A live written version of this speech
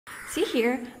See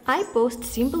here, I post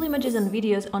simple images and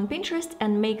videos on Pinterest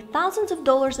and make thousands of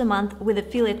dollars a month with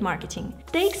affiliate marketing.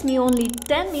 Takes me only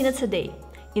 10 minutes a day.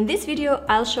 In this video,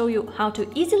 I'll show you how to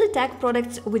easily tag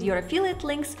products with your affiliate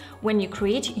links when you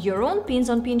create your own pins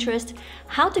on Pinterest,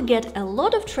 how to get a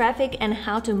lot of traffic and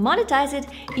how to monetize it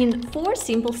in 4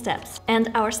 simple steps.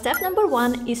 And our step number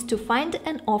 1 is to find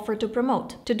an offer to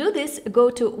promote. To do this, go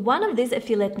to one of these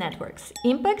affiliate networks: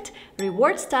 Impact,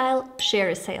 Reward Style, Share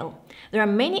a Sale. There are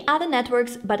many other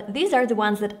networks, but these are the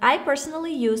ones that I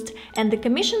personally used, and the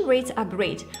commission rates are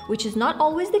great, which is not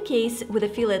always the case with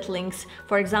affiliate links,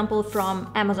 for example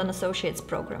from Amazon Associates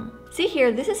program. See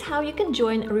here, this is how you can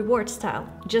join Reward Style.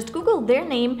 Just Google their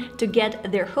name to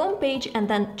get their homepage and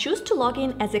then choose to log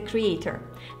in as a creator.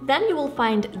 Then you will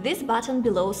find this button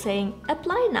below saying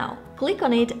Apply Now. Click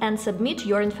on it and submit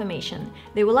your information.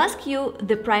 They will ask you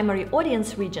the primary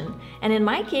audience region, and in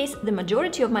my case, the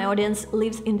majority of my audience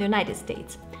lives in the United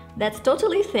States. That's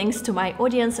totally thanks to my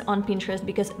audience on Pinterest,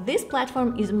 because this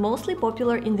platform is mostly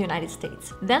popular in the United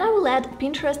States. Then I will add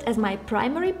Pinterest as my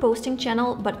primary posting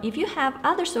channel, but if you have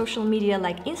other social media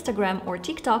like Instagram or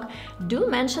TikTok, do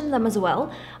mention them as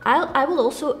well. I will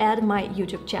also add my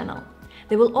YouTube channel.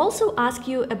 They will also ask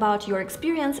you about your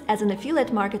experience as an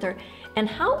affiliate marketer and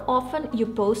how often you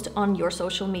post on your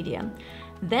social media.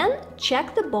 Then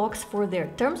check the box for their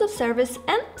terms of service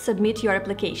and submit your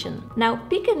application. Now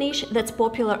pick a niche that's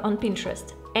popular on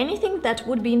Pinterest. Anything that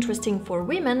would be interesting for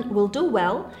women will do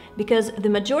well, because the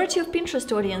majority of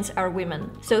Pinterest audience are women.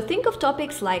 So think of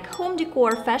topics like home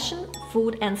decor, fashion,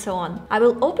 food, and so on. I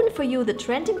will open for you the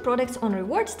trending products on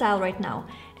Reward Style right now,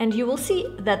 and you will see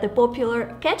that the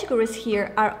popular categories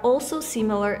here are also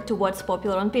similar to what's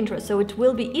popular on Pinterest, so it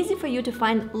will be easy for you to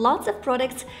find lots of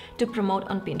products to promote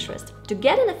on Pinterest. To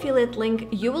get an affiliate link,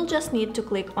 you will just need to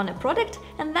click on a product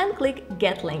and then click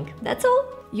Get Link. That's all.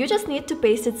 You just need to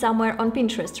paste it somewhere on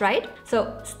Pinterest, right?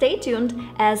 So stay tuned,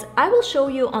 as I will show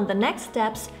you on the next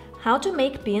steps how to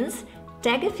make pins,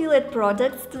 tag affiliate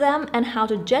products to them, and how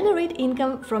to generate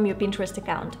income from your Pinterest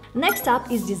account. Next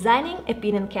up is designing a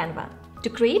pin in Canva. To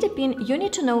create a pin, you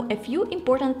need to know a few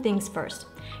important things first.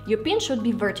 Your pin should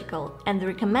be vertical, and the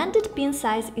recommended pin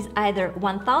size is either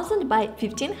 1000 by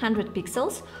 1500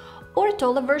 pixels or a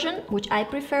taller version, which I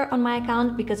prefer on my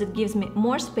account because it gives me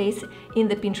more space in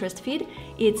the Pinterest feed.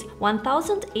 It's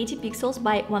 1080 pixels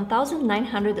by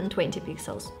 1920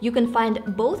 pixels. You can find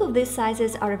both of these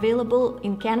sizes are available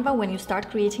in Canva when you start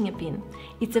creating a pin.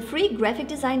 It's a free graphic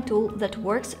design tool that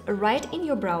works right in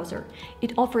your browser.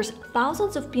 It offers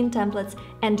thousands of pin templates,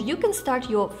 and you can start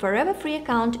your forever free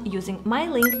account using my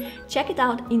link. Check it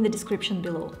out in the description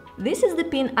below. This is the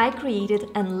pin I created,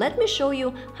 and let me show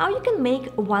you how you can make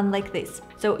one like this.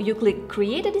 So you click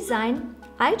Create a Design.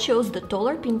 I chose the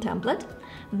taller pin template.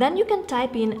 Then you can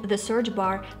type in the search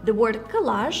bar the word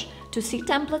collage to see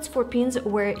templates for pins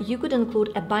where you could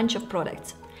include a bunch of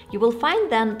products. You will find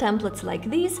then templates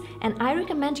like these, and I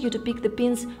recommend you to pick the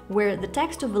pins where the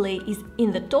text overlay is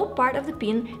in the top part of the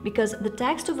pin, because the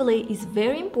text overlay is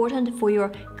very important for your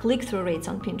click-through rates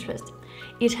on Pinterest.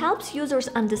 It helps users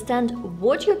understand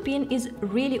what your pin is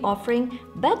really offering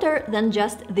better than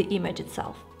just the image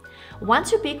itself.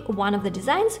 Once you pick one of the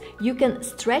designs, you can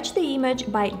stretch the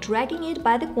image by dragging it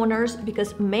by the corners,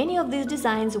 because many of these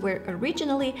designs were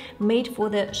originally made for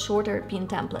the shorter pin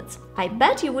templates. I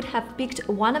bet you would have picked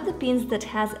one of the pins that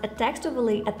has a text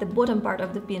overlay at the bottom part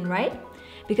of the pin, right?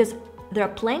 Because there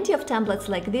are plenty of templates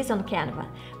like this on Canva.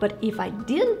 But if I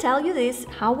didn't tell you this,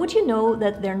 how would you know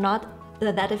that they're not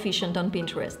that efficient on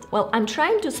Pinterest? Well, I'm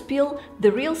trying to spill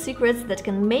the real secrets that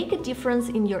can make a difference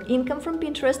in your income from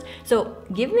Pinterest, so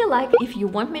give me a like if you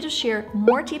want me to share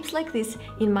more tips like this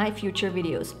in my future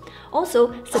videos.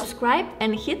 Also, subscribe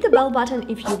and hit the bell button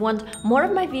if you want more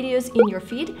of my videos in your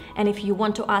feed, and if you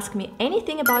want to ask me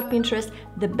anything about Pinterest,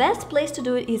 the best place to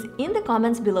do it is in the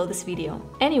comments below this video.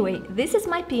 Anyway, this is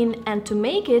my pin, and to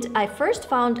make it, I first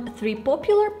found 3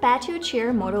 popular patio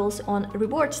chair models on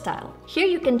Reward Style. Here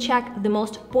you can check the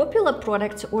most popular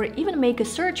products, or even make a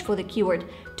search for the keyword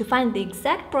to find the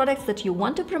exact products that you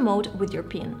want to promote with your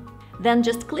pin. Then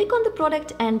just click on the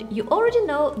product, and you already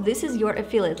know this is your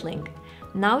affiliate link.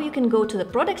 Now you can go to the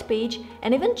product page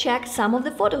and even check some of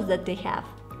the photos that they have.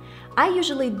 I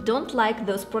usually don't like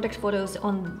those product photos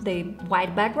on the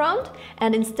white background,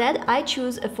 and instead I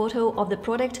choose a photo of the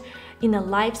product in a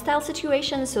lifestyle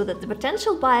situation so that the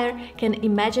potential buyer can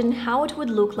imagine how it would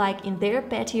look like in their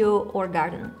patio or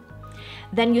garden.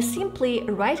 Then you simply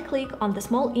right-click on the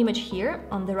small image here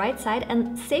on the right side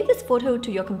and save this photo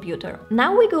to your computer.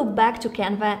 Now we go back to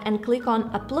Canva and click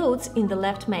on Uploads in the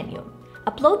left menu.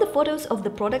 Upload the photos of the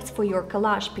products for your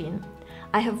collage pin.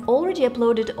 I have already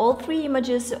uploaded all 3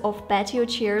 images of patio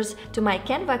chairs to my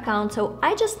Canva account, so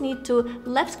I just need to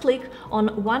left-click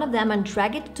on one of them and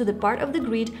drag it to the part of the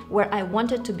grid where I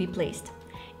want it to be placed.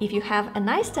 If you have a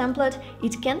nice template,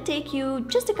 it can take you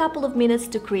just a couple of minutes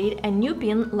to create a new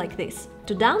pin like this.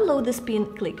 To download this pin,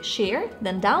 click Share,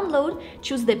 then Download,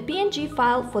 choose the PNG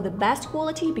file for the best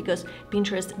quality because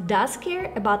Pinterest does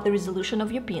care about the resolution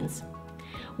of your pins.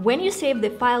 When you save the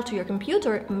file to your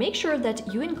computer, make sure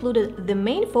that you included the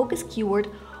main focus keyword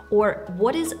or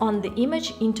what is on the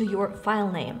image into your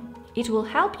file name. It will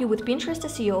help you with Pinterest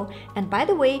SEO, and by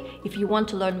the way, if you want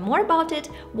to learn more about it,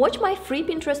 watch my free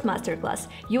Pinterest masterclass.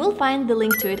 You will find the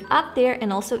link to it up there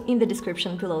and also in the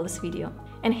description below this video.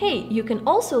 And hey, you can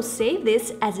also save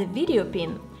this as a video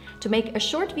pin. To make a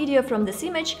short video from this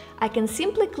image, I can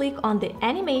simply click on the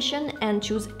animation and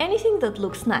choose anything that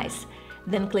looks nice.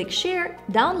 Then click Share,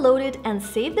 download it and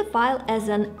save the file as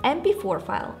an MP4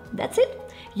 file. That's it.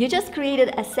 You just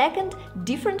created a second,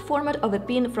 different format of a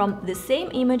pin from the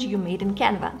same image you made in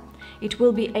Canva. It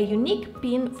will be a unique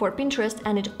pin for Pinterest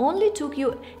and it only took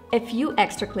you a few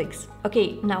extra clicks.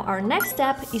 Okay, now our next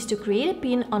step is to create a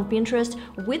pin on Pinterest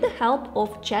with the help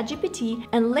of ChatGPT,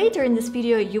 and later in this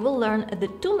video you will learn the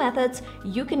 2 methods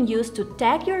you can use to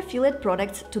tag your affiliate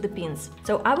products to the pins.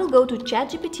 So I will go to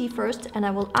ChatGPT first and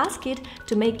I will ask it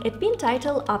to make a pin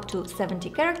title up to 70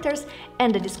 characters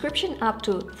and a description up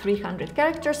to 300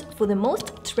 characters for the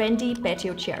most trendy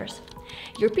patio chairs.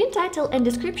 Your pin title and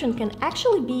description can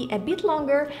actually be a bit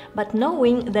longer, but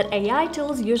knowing that AI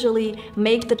tools usually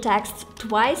make the texts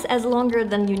twice as longer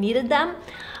than you needed them,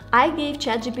 I gave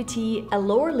ChatGPT a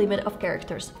lower limit of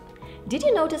characters. Did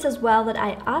you notice as well that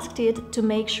I asked it to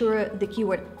make sure the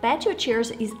keyword patio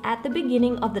chairs is at the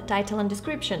beginning of the title and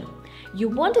description? You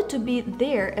want it to be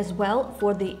there as well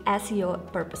for the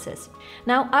SEO purposes.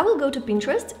 Now I will go to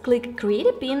Pinterest, click Create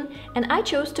a Pin, and I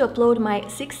chose to upload my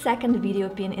 6-second video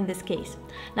pin in this case.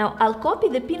 Now I'll copy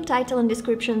the pin title and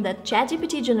description that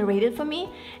ChatGPT generated for me,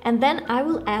 and then I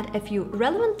will add a few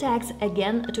relevant tags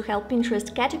again to help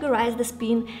Pinterest categorize this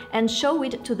pin and show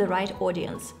it to the right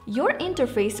audience. Your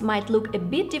interface might look a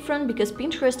bit different because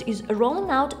Pinterest is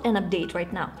rolling out an update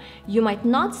right now. You might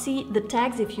not see the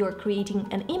tags if you're creating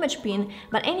an image pin,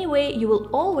 but anyway, you will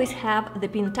always have the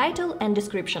pin title and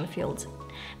description fields.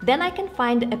 Then I can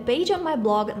find a page on my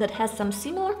blog that has some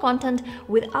similar content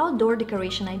with outdoor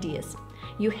decoration ideas.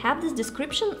 You have this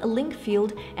description link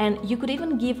field, and you could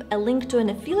even give a link to an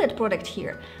affiliate product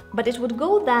here, but it would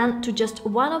go then to just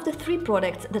one of the 3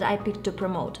 products that I picked to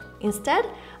promote. Instead,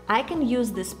 I can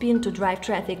use this pin to drive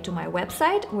traffic to my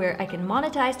website, where I can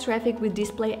monetize traffic with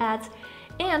display ads,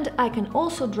 and I can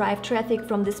also drive traffic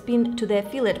from this pin to the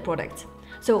affiliate products.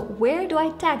 So where do I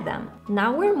tag them?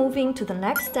 Now we're moving to the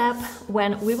next step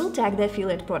when we will tag the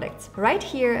affiliate products. Right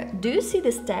here, do you see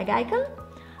this tag icon?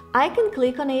 I can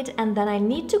click on it and then I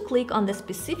need to click on the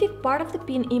specific part of the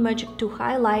pin image to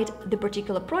highlight the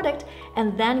particular product,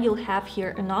 and then you'll have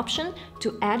here an option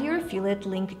to add your affiliate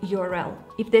link URL.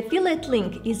 If the affiliate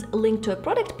link is linked to a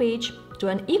product page, to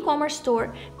an e-commerce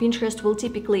store, Pinterest will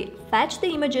typically fetch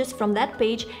the images from that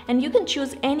page and you can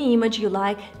choose any image you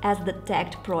like as the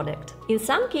tagged product. In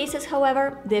some cases,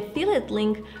 however, the affiliate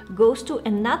link goes to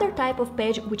another type of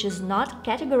page which is not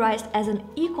categorized as an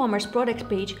e-commerce product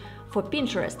page for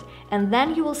Pinterest, and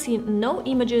then you will see no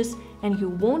images and you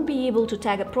won't be able to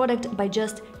tag a product by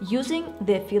just using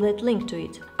the affiliate link to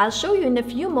it. I'll show you in a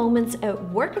few moments a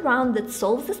workaround that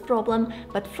solves this problem,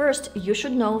 but first you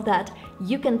should know that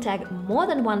you can tag more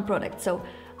than one product. So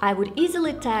I would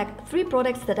easily tag 3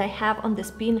 products that I have on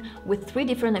this pin with 3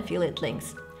 different affiliate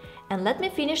links. And let me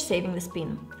finish saving this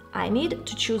pin. I need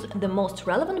to choose the most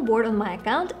relevant board on my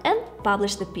account and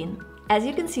publish the pin. As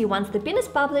you can see, once the pin is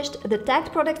published, the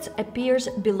tagged product appears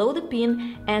below the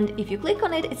pin, and if you click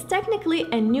on it, it's technically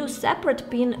a new separate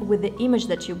pin with the image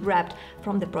that you grabbed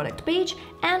from the product page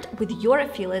and with your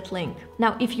affiliate link.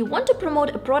 Now, if you want to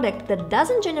promote a product that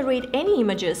doesn't generate any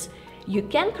images, you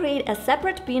can create a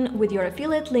separate pin with your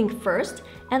affiliate link first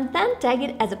and then tag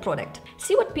it as a product.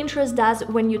 See what Pinterest does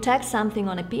when you tag something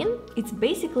on a pin? It's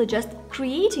basically just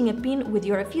creating a pin with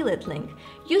your affiliate link.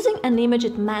 Using an image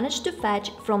it managed to fetch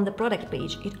from the product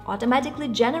page, it automatically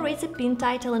generates a pin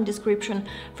title and description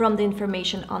from the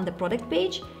information on the product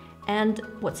page. And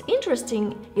what's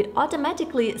interesting, it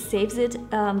automatically saves it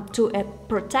to a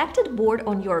protected board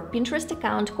on your Pinterest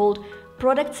account called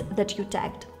Products That You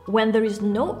Tagged. When there is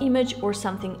no image or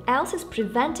something else is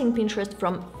preventing Pinterest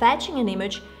from fetching an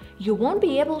image, you won't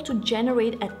be able to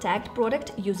generate a tagged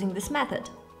product using this method.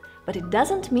 But it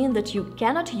doesn't mean that you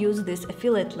cannot use these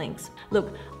affiliate links.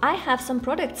 Look, I have some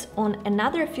products on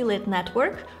another affiliate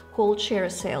network called Share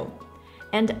Sale.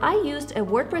 and I used a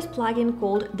WordPress plugin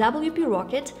called WP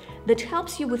Rocket that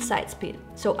helps you with site speed.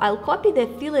 So I'll copy the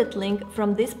affiliate link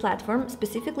from this platform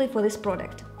specifically for this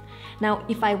product. Now,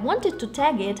 if I wanted to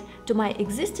tag it to my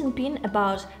existing pin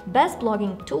about best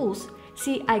blogging tools,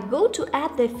 see, I go to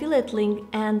add the affiliate link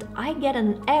and I get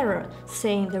an error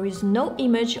saying there is no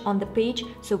image on the page,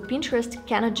 so Pinterest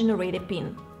cannot generate a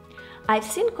pin. I've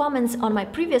seen comments on my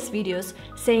previous videos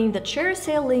saying that share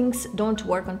sale links don't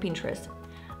work on Pinterest.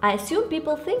 I assume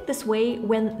people think this way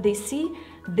when they see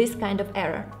this kind of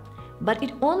error, but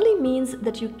it only means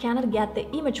that you cannot get the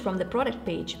image from the product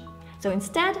page. So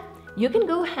instead, you can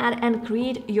go ahead and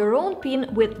create your own pin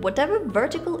with whatever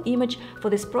vertical image for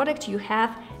this product you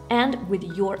have and with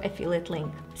your affiliate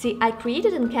link. See, I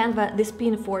created in Canva this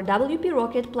pin for WP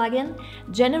Rocket plugin,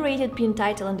 generated pin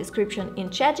title and description in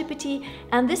ChatGPT,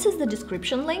 and this is the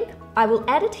description link. I will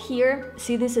add it here.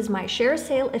 See, this is my share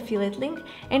sale affiliate link,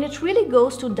 and it really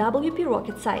goes to WP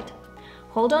Rocket site.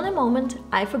 Hold on a moment,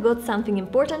 I forgot something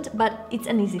important, but it's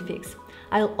an easy fix.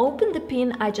 I'll open the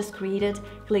pin I just created,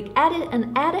 click Edit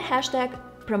and add a hashtag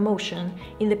promotion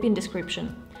in the pin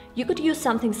description. You could use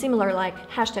something similar like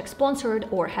hashtag sponsored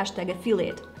or hashtag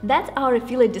affiliate. That's our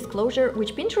affiliate disclosure,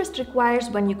 which Pinterest requires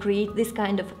when you create this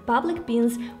kind of public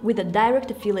pins with a direct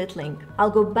affiliate link.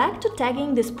 I'll go back to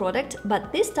tagging this product,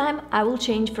 but this time I will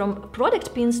change from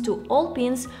product pins to all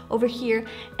pins over here,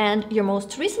 and your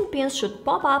most recent pins should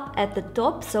pop up at the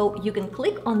top, so you can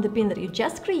click on the pin that you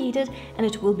just created and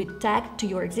it will be tagged to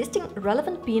your existing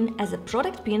relevant pin as a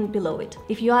product pin below it.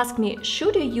 If you ask me,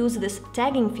 should you use this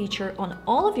tagging feature on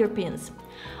all of your pins?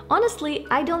 Honestly,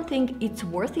 I don't think it's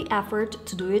worth the effort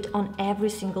to do it on every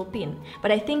single pin, but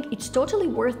I think it's totally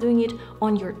worth doing it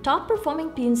on your top performing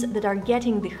pins that are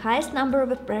getting the highest number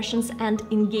of impressions and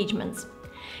engagements.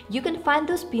 You can find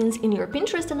those pins in your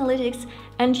Pinterest analytics,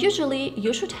 and usually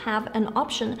you should have an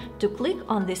option to click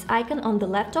on this icon on the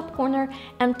left top corner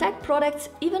and tag products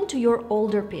even to your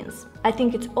older pins. I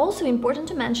think it's also important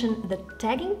to mention that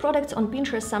tagging products on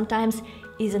Pinterest sometimes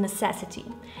is a necessity,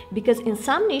 because in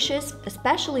some niches,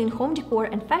 especially in home decor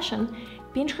and fashion,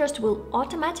 Pinterest will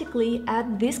automatically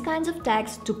add these kinds of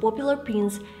tags to popular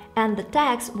pins, and the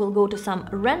tags will go to some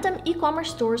random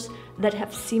e-commerce stores that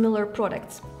have similar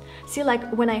products. See,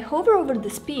 like when I hover over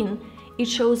this pin, it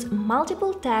shows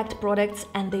multiple tagged products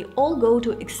and they all go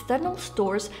to external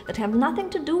stores that have nothing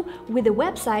to do with the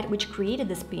website which created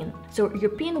this pin. So your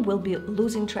pin will be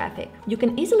losing traffic. You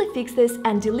can easily fix this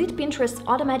and delete Pinterest's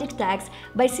automatic tags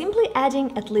by simply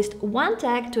adding at least one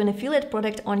tag to an affiliate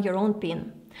product on your own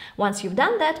pin. Once you've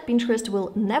done that, Pinterest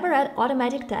will never add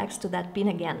automatic tags to that pin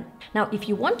again. Now, if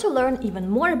you want to learn even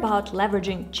more about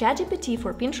leveraging ChatGPT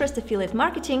for Pinterest affiliate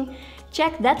marketing,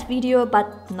 check that video,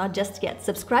 but not just yet.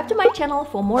 Subscribe to my channel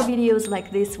for more videos like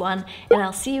this one, and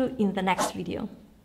I'll see you in the next video.